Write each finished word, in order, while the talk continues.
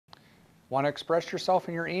Want to express yourself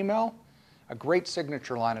in your email? A great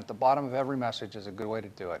signature line at the bottom of every message is a good way to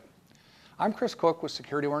do it. I'm Chris Cook with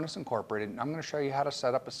Security Awareness Incorporated, and I'm going to show you how to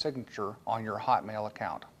set up a signature on your Hotmail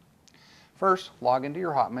account. First, log into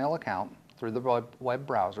your Hotmail account through the web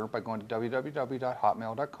browser by going to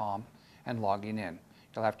www.hotmail.com and logging in.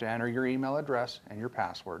 You'll have to enter your email address and your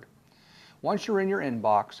password. Once you're in your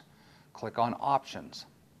inbox, click on Options.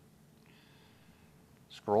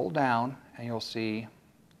 Scroll down and you'll see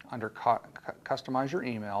under Customize Your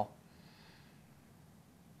Email,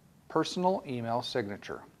 Personal Email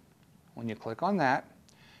Signature. When you click on that,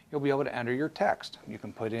 you'll be able to enter your text. You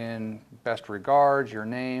can put in best regards, your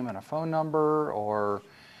name and a phone number, or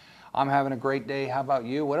I'm having a great day, how about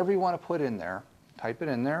you? Whatever you want to put in there, type it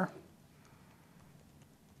in there.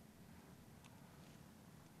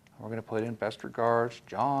 We're going to put in best regards,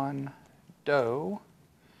 John Doe.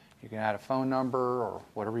 You can add a phone number or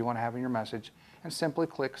whatever you want to have in your message and simply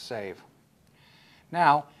click Save.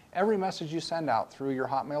 Now, every message you send out through your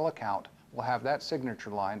Hotmail account will have that signature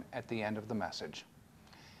line at the end of the message.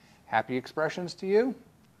 Happy expressions to you.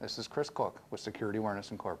 This is Chris Cook with Security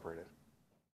Awareness Incorporated.